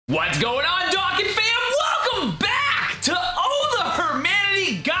What's going on, Dokkan fam? Welcome back to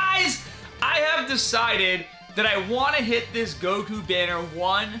OhTheHermanity. Guys, I have decided that I want to hit this Goku banner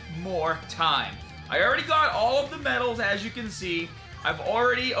one more time. I already got all of the medals, as you can see. I've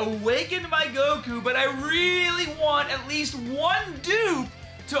already awakened my Goku, but I really want at least one dupe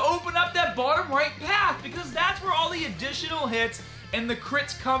to open up that bottom right path, because that's where all the additional hits and the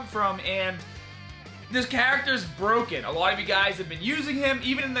crits come from, and this character's broken. A lot of you guys have been using him,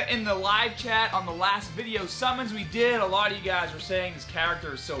 even in the live chat on the last video summons we did. A lot of you guys were saying this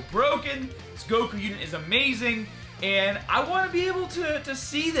character is so broken, this Goku unit is amazing, and I want to be able to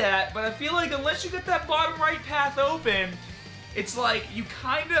see that, but I feel like unless you get that bottom right path open, it's like you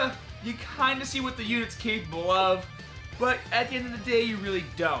kinda see what the unit's capable of, but at the end of the day, you really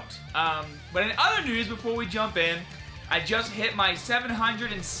don't. But in other news, before we jump in, I just hit my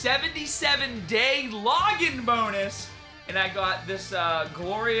 777-day login bonus, and I got this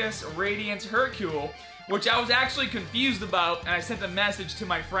glorious Radiance Hercule, which I was actually confused about, and I sent a message to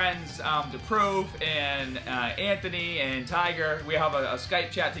my friends, DeProve and Anthony and Tiger. We have a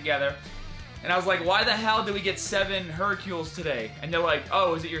Skype chat together, and I was like, why the hell did we get 7 Hercules today? And they're like,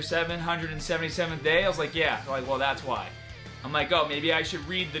 oh, is it your 777th day? I was like, yeah. They're like, well, that's why. I'm like, oh, maybe I should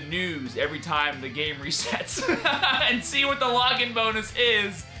read the news every time the game resets and see what the login bonus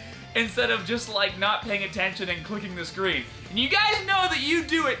is, instead of just like not paying attention and clicking the screen. And you guys know that you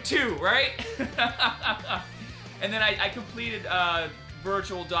do it too, right? And then I completed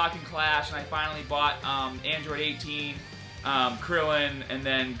Virtual Dokkan Clash, and I finally bought Android 18, Krillin, and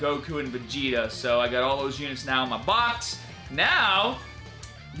then Goku and Vegeta. So I got all those units now in my box. Now,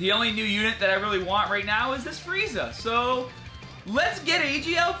 the only new unit that I really want right now is this Frieza. So let's get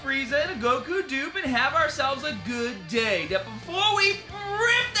AGL Frieza and a Goku dupe and have ourselves a good day. Now, before we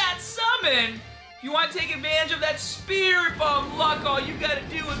rip that summon, if you want to take advantage of that Spirit Bomb luck, all you gotta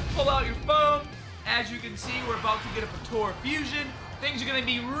do is pull out your phone. As you can see, we're about to get a Pator Fusion. Things are gonna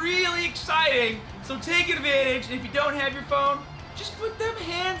be really exciting, so take advantage. And if you don't have your phone, just put them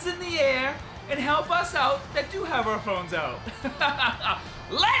hands in the air and help us out that do have our phones out.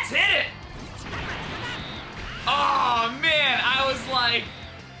 Let's hit it! Oh man, I was like,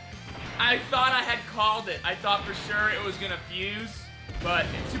 I thought I had called it. I thought for sure it was gonna fuse, but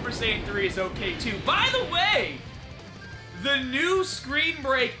Super Saiyan 3 is okay too. By the way, the new screen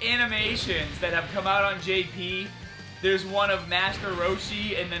break animations that have come out on JP, there's one of Master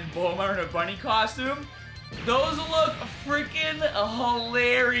Roshi and then Bulma in a bunny costume. Those look freaking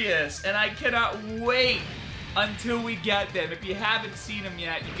hilarious, and I cannot wait until we get them. If you haven't seen them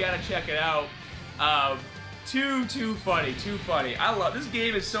yet, you gotta check it out. Too funny, too funny. I love this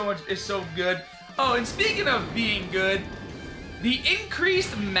game. Is so good. Oh, and speaking of being good, the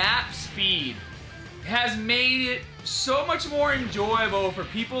increased map speed has made it so much more enjoyable for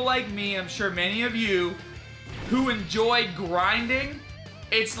people like me, and I'm sure many of you who enjoy grinding.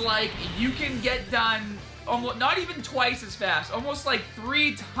 It's like you can get done almost not even twice as fast, almost like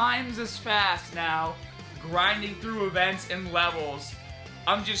 3 times as fast now, grinding through events and levels.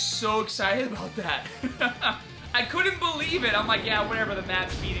 I'm just so excited about that. I couldn't believe it. I'm like, yeah, whatever, the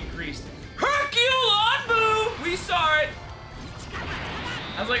map speed increased. Hercule on move! We saw it.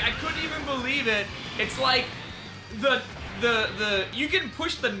 I was like, I couldn't even believe it. It's like you can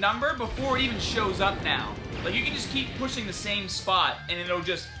push the number before it even shows up now. Like, you can just keep pushing the same spot and it'll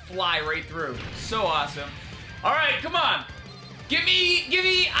just fly right through. So awesome. All right, come on. Give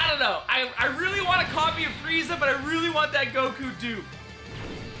me, I don't know. I really want a copy of Frieza, but I really want that Goku dupe.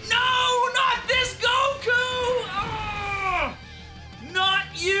 No, not this Goku! Oh, not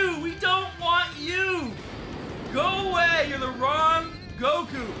you. We don't want you. Go away. You're the wrong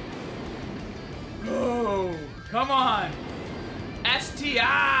Goku. Oh, come on.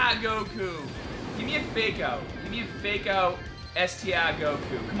 STI Goku. Give me a fake out. Give me a fake out STI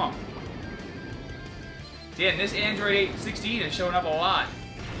Goku. Come on. Damn, this Android 16 is showing up a lot.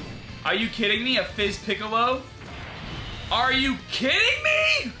 Are you kidding me? A Fizz Piccolo? Are you kidding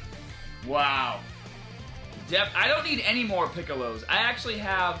me? Wow. I don't need any more Piccolos. I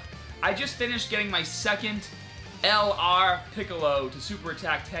just finished getting my second LR Piccolo to Super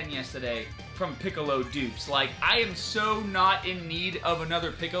Attack 10 yesterday from Piccolo dupes. Like, I am so not in need of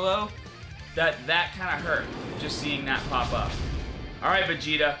another Piccolo that kind of hurt, just seeing that pop up. Alright,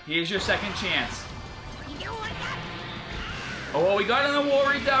 Vegeta, here's your second chance. Oh, well, we got an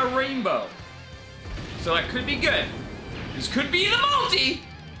Warrior Rainbow. So that could be good. This could be the multi!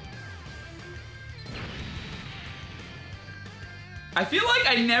 I feel like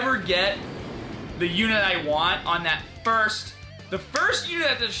I never get the unit I want on that the first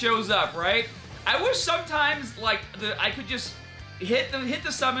unit that shows up, right? I wish sometimes, like, I could just hit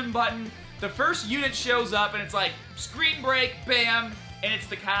the summon button. The first unit shows up, and it's like, screen break, bam, and it's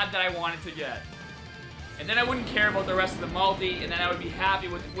the card that I wanted to get. And then I wouldn't care about the rest of the multi, and then I would be happy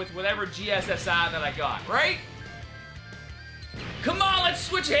with whatever GSSR that I got, right? Come on, let's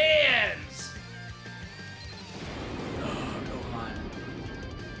switch hands! Oh, go on.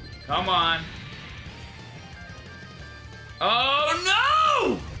 Come on. Oh,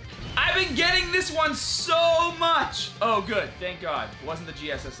 no! I've been getting this one so much! Oh, good. Thank God. It wasn't the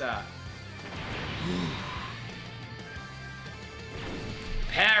GSSR.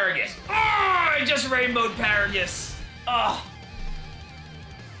 Paragus. Oh, I just rainbowed Paragus. Oh.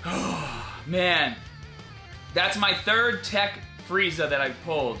 Oh, man. That's my third tech Frieza that I've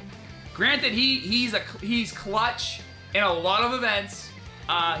pulled. Granted, he's clutch in a lot of events.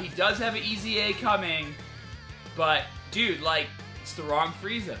 He does have an easy A coming. But, dude, like, it's the wrong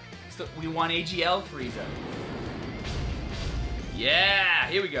Frieza. We want AGL Frieza. Yeah,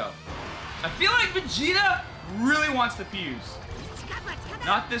 here we go. I feel like Vegeta really wants to fuse.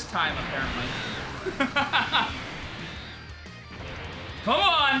 Not this time, apparently. Come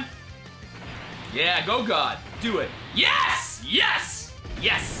on! Yeah, go God. Do it. Yes! Yes!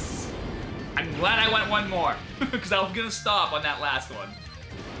 Yes! I'm glad I went one more, because I was gonna stop on that last one.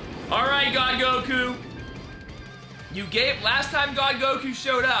 Alright, God Goku. You gave... Last time God Goku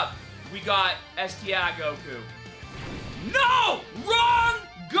showed up, we got STR Goku. No! Wrong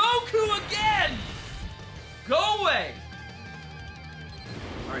Goku again! Go away!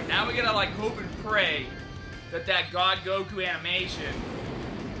 Alright, now we gotta like hope and pray that God Goku animation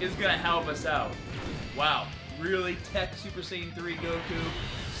is gonna help us out. Wow, really tech Super Saiyan 3 Goku.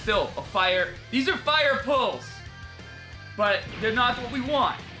 Still, a fire. These are fire pulls, but they're not what we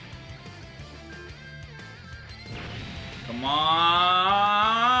want. Come on!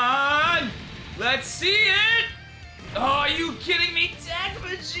 Let's see it! Oh, are you kidding me? Tech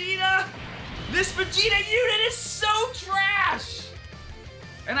Vegeta? This Vegeta unit is so trash!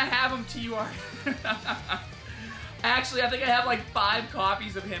 And I have him TUR. Actually, I think I have like 5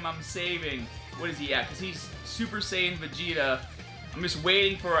 copies of him I'm saving. What is he at? Because he's Super Saiyan Vegeta. I'm just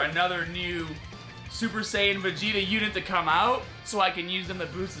waiting for another new Super Saiyan Vegeta unit to come out so I can use them to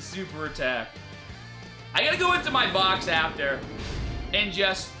boost the super attack. I gotta go into my box after and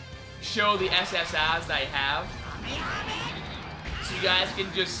just show the SSRs that I have. So you guys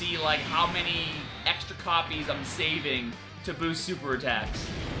can just see like how many extra copies I'm saving to boost super attacks.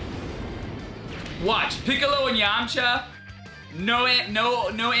 Watch, Piccolo and Yamcha, no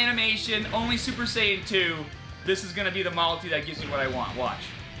animation, only Super Saiyan 2. This is gonna be the multi that gives me what I want. Watch.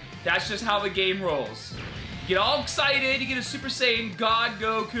 That's just how the game rolls. You get all excited, you get a Super Saiyan God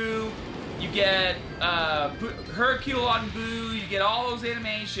Goku, you get Hercule on Boo, you get all those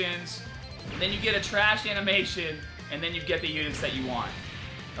animations, then you get a trash animation, and then you get the units that you want.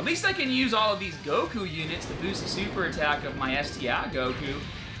 At least I can use all of these Goku units to boost the super attack of my STR Goku.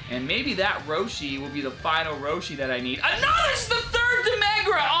 And maybe that Roshi will be the final Roshi that I need. This is the third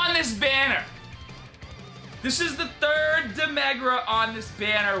Demegra on this banner! This is the third Demegra on this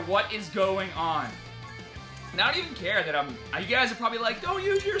banner. What is going on? And I don't even care that you guys are probably like, don't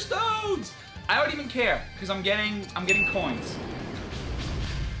use your stones! I don't even care, because I'm getting coins.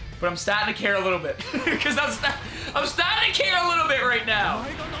 But I'm starting to care a little bit. Because I'm starting to care a little bit right now.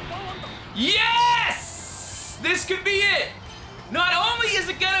 Yes! This could be it! Not only is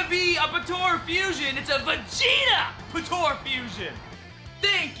it gonna be a Pator fusion, it's a Vegeta Pator fusion!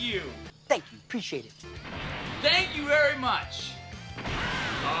 Thank you! Thank you, appreciate it. Thank you very much.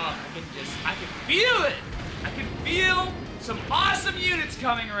 Oh, I can feel it! I can feel some awesome units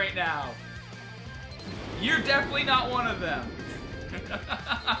coming right now. You're definitely not one of them.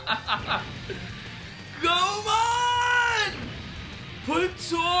 Come on!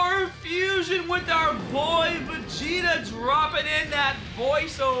 Pator fusion with our boy Vegeta dropping in that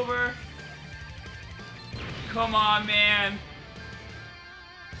voiceover. Come on, man.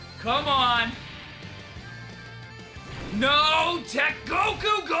 Come on. No, Tech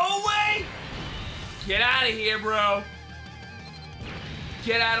Goku, go away! Get out of here, bro.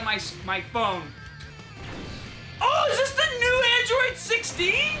 Get out of my phone. Oh, is this the new Android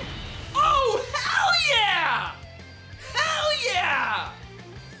 16? Oh, hell yeah! Hell yeah!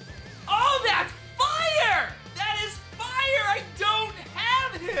 Oh, that's fire! That is fire! I don't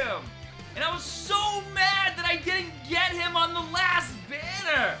have him! And I was so mad that I didn't get him on the last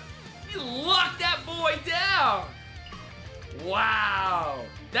banner! You locked that boy down! Wow!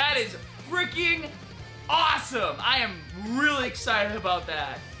 That is freaking awesome! I am really excited about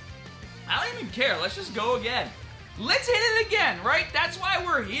that. I don't even care. Let's just go again. Let's hit it again, right? That's why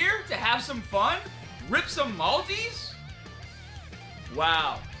we're here, to have some fun? Rip some multis?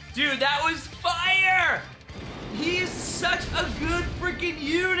 Wow. Dude, that was fire! He's such a good freaking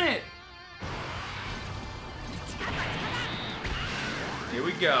unit! Here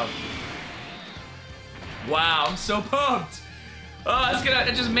we go. Wow, I'm so pumped! Oh,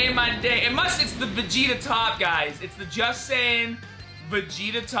 it just made my day. It's the Vegeta top, guys. It's the Just Saying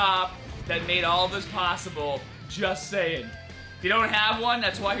Vegeta top that made all this possible. Just saying. If you don't have one,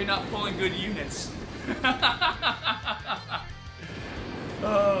 that's why you're not pulling good units.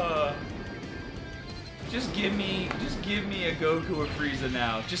 Just give me a Goku or Frieza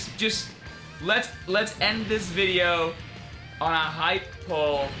now. Let's end this video on a hype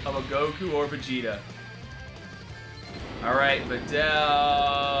pull of a Goku or Vegeta. Alright,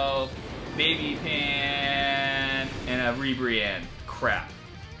 Videl, Baby Pan, and a Rebrian. Crap.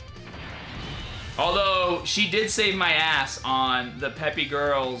 Although, she did save my ass on the Peppy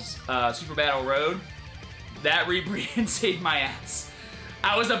Girls Super Battle Road. That Rebrian saved my ass.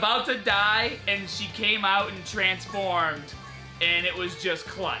 I was about to die, and she came out and transformed, and it was just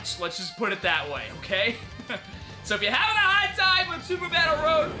clutch. Let's just put it that way, okay? So if you're having a hard time with Super Battle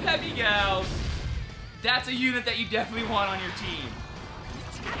Road Peppy Gals, that's a unit that you definitely want on your team.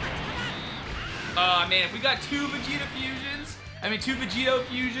 Oh man, if we got two Vegito fusions,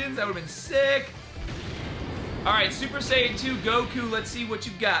 that would've been sick. Alright, Super Saiyan 2 Goku, let's see what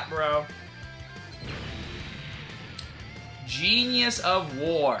you got, bro. Genius of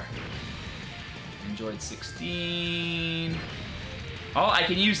War. Android 16. Oh, I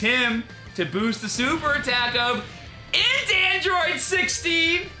can use him to boost the super attack of Android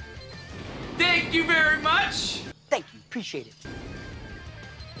 16! Thank you very much! Thank you, appreciate it.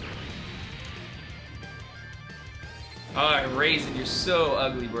 Alright, Raisin, you're so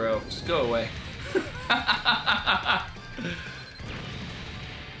ugly, bro. Just go away.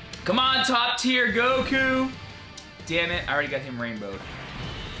 Come on, top tier Goku! Damn it, I already got him rainbowed.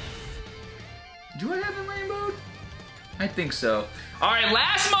 Do I have him rainbowed? I think so. Alright,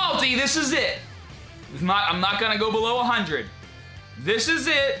 last multi, this is it. I'm not gonna go below 100. This is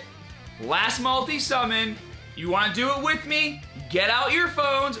it. Last multi-summon. You wanna do it with me? Get out your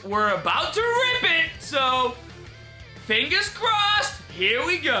phones. We're about to rip it, so fingers crossed. Here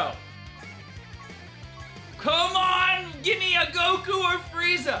we go. Come on, give me a Goku or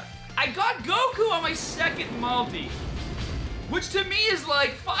Frieza. I got Goku on my second multi, which to me is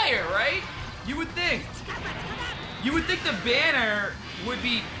like fire, right? You would think. You would think the banner would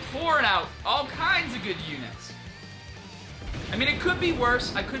be pouring out all kinds of good units. I mean, it could be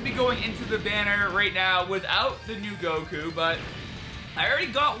worse. I could be going into the banner right now without the new Goku, but I already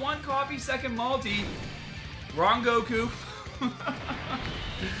got one copy second multi. Wrong Goku.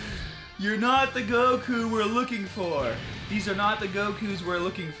 You're not the Goku we're looking for. These are not the Gokus we're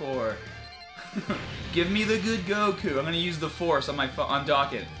looking for. Give me the good Goku. I'm gonna use the Force on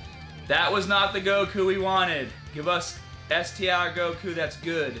Dokkan. That was not the Goku we wanted. Give us STR Goku that's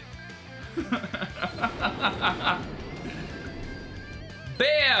good.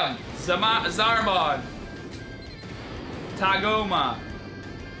 Bam! Zarbon. Tagoma.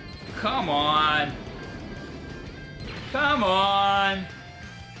 Come on. Come on.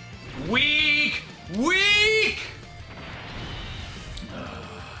 Weak! Weak!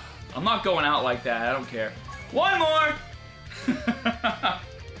 I'm not going out like that. I don't care. One more!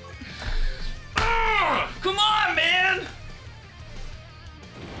 Come on, man!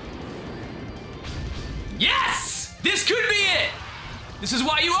 Yes! This could be it! This is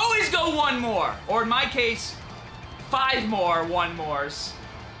why you always go one more. Or in my case, 5 more one mores.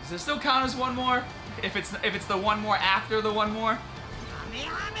 Does it still count as one more? If it's the one more after the one more?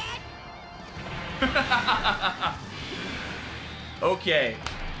 Okay.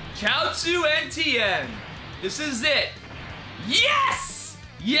 Chaozu NTN. This is it. Yes!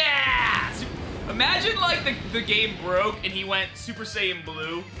 Yes! Imagine like the game broke and he went Super Saiyan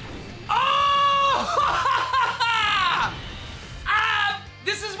Blue. Oh!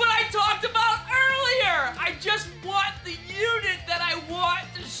 This is what I talked about earlier! I just want the unit that I want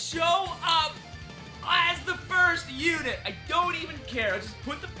to show up as the first unit. I don't even care. I just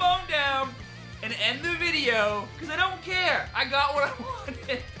put the phone down and end the video because I don't care. I got what I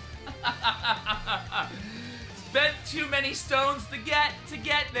wanted. Spent too many stones to get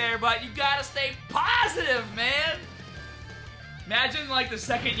there, but you gotta stay positive, man. Imagine like the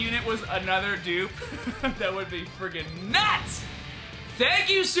second unit was another dupe. That would be friggin' nuts. Thank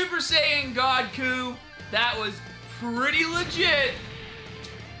you, Super Saiyan Goku. That was pretty legit.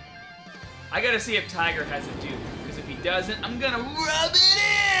 I gotta see if Tiger has a dupe, because if he doesn't, I'm gonna rub it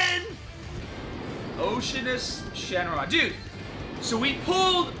in. Oceanus Shenron. Dude, so we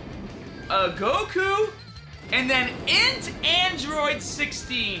pulled a Goku, And then Int Android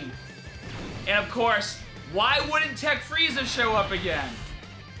 16. And of course, why wouldn't Tech Frieza show up again?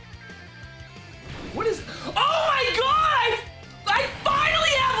 What is... Oh my god! I finally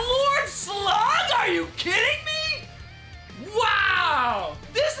have Lord Slug! Are you kidding me? Wow!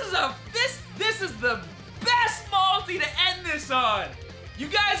 This is the best multi to end this on! You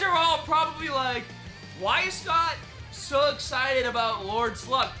guys are all probably like, why is Scott so excited about Lord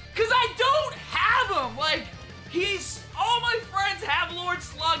Slug? Because I don't have him! Like, all my friends have Lord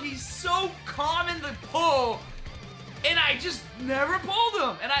Slug, he's so common to pull, and I just never pulled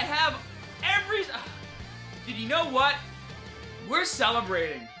him, and I have every... Dude, you know what? We're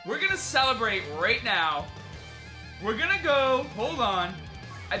celebrating. We're gonna celebrate right now. We're gonna go, hold on.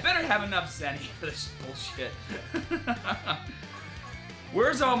 I better have enough Zenny for this bullshit.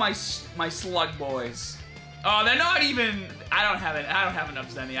 Where's all my slug boys? Oh, they're not even, I don't have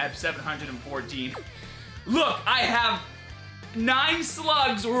enough Zenny. I have 714. Look, I have 9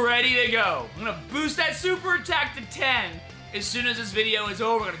 slugs ready to go. I'm gonna boost that super attack to 10 as soon as this video is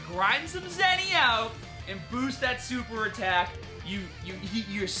over. We're gonna grind some Zenny out and boost that super attack.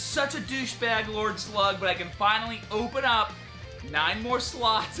 You're such a douchebag, Lord Slug, but I can finally open up 9 more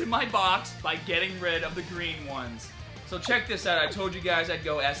slots in my box by getting rid of the green ones. So check this out. I told you guys I'd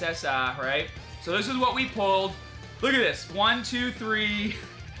go SSR, right? So this is what we pulled. Look at this. 1, 2, 3.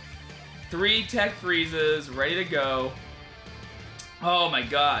 3 Tech Friezas ready to go. Oh my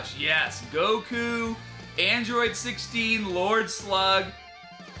gosh, yes. Goku, Android 16, Lord Slug.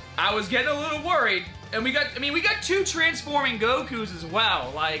 I was getting a little worried. And we got 2 transforming Gokus as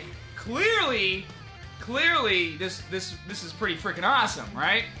well. Like, clearly, this is pretty freaking awesome,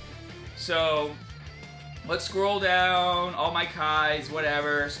 right? So, let's scroll down, all my Kais,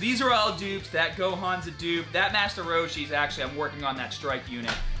 whatever. So these are all dupes. That Gohan's a dupe. That Master Roshi's actually, I'm working on that strike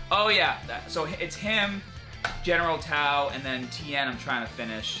unit. Oh yeah, so it's him, General Tao, and then Tien I'm trying to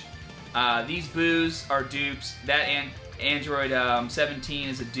finish. These Boos are dupes. That Android 17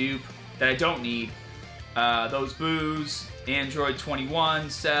 is a dupe that I don't need. Those Boos, Android 21,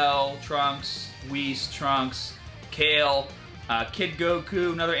 Cell, Trunks, Whis, Trunks, Kale, Kid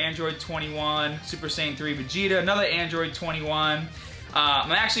Goku, another Android 21, Super Saiyan 3 Vegeta, another Android 21.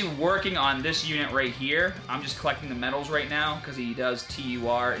 I'm actually working on this unit right here. I'm just collecting the medals right now because he does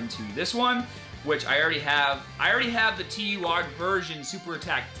TUR into this one, which I already have. I already have the TUR version Super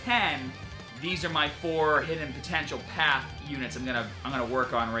Attack 10. These are my 4 hidden potential path units I'm gonna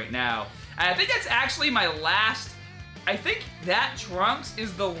work on right now. And I think that's actually my last. I think that Trunks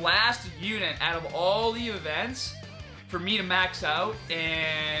is the last unit out of all the events for me to max out.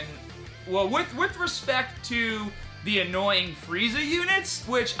 And well, with respect to the annoying Frieza units,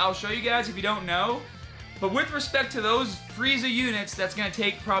 which I'll show you guys if you don't know, but with respect to those Frieza units, that's gonna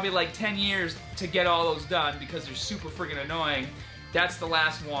take probably like 10 years to get all those done because they're super freaking annoying. That's the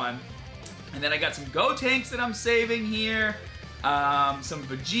last one. And then I got some Gotenks that I'm saving here. Some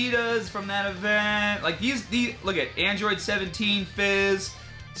Vegetas from that event. Like these look at Android 17 Fizz,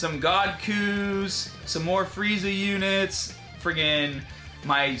 some Godkus, some more Frieza units, friggin'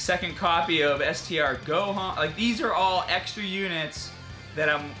 my second copy of STR Gohan. Like these are all extra units that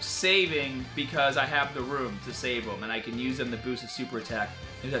I'm saving because I have the room to save them and I can use them to boost a super attack.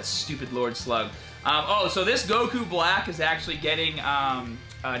 There's that stupid Lord Slug. Oh, so this Goku Black is actually getting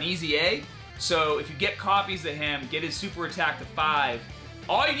an easy A. So if you get copies of him, get his super attack to 5.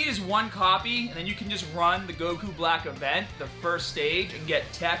 All you need is 1 copy, and then you can just run the Goku Black event, the first stage, and get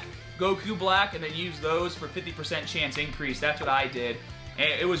Tech Goku Black, and then use those for 50% chance increase. That's what I did, and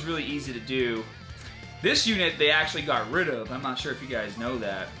it was really easy to do. This unit they actually got rid of. I'm not sure if you guys know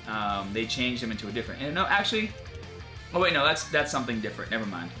that. They changed him into a different. And no, actually. Oh wait, no, that's something different. Never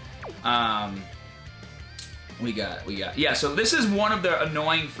mind. We got. Yeah, so this is one of the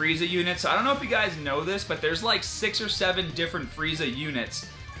annoying Frieza units. So I don't know if you guys know this, but there's like 6 or 7 different Frieza units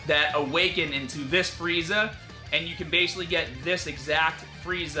that awaken into this Frieza, and you can basically get this exact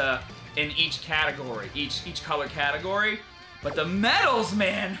Frieza in each category, each color category. But the medals,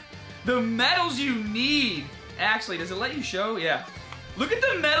 man, the medals you need. Actually, does it let you show? Yeah. Look at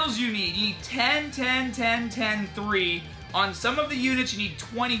the medals you need. You need 10, 10, 10, 10, 3. On some of the units, you need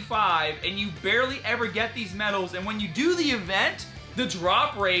 25, and you barely ever get these medals. And when you do the event, the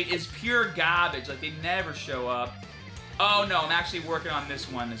drop rate is pure garbage. Like, they never show up. Oh, no, I'm actually working on this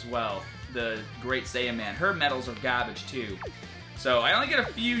one as well. The Great Saiyan Man. Her medals are garbage, too. So, I only get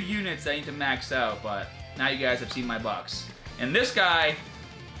a few units that I need to max out, but now you guys have seen my box. And this guy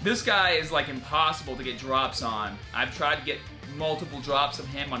is, like, impossible to get drops on. I've tried to get multiple drops of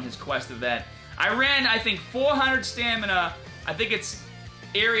him on his quest event. I ran, I think, 400 stamina. I think it's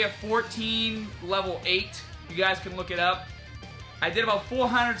area 14, level 8 You guys can look it up. I did about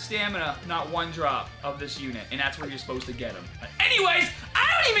 400 stamina, not one drop of this unit, and that's where you're supposed to get them. But anyways,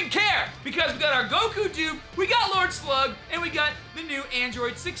 I don't even care, because we got our Goku dupe, we got Lord Slug, and we got the new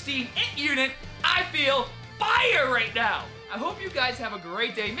Android 16 Int unit. I feel fire right now. I hope you guys have a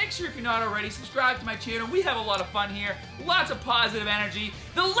great day. Make sure if you're not already, subscribe to my channel. We have a lot of fun here, lots of positive energy.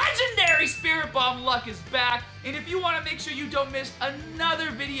 The legendary Spirit Bomb luck is back, and if you want to make sure you don't miss another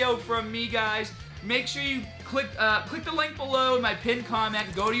video from me, guys, make sure you click the link below in my pinned comment,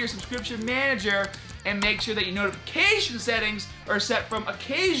 go to your subscription manager, and make sure that your notification settings are set from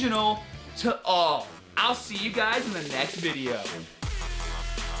occasional to all. I'll see you guys in the next video.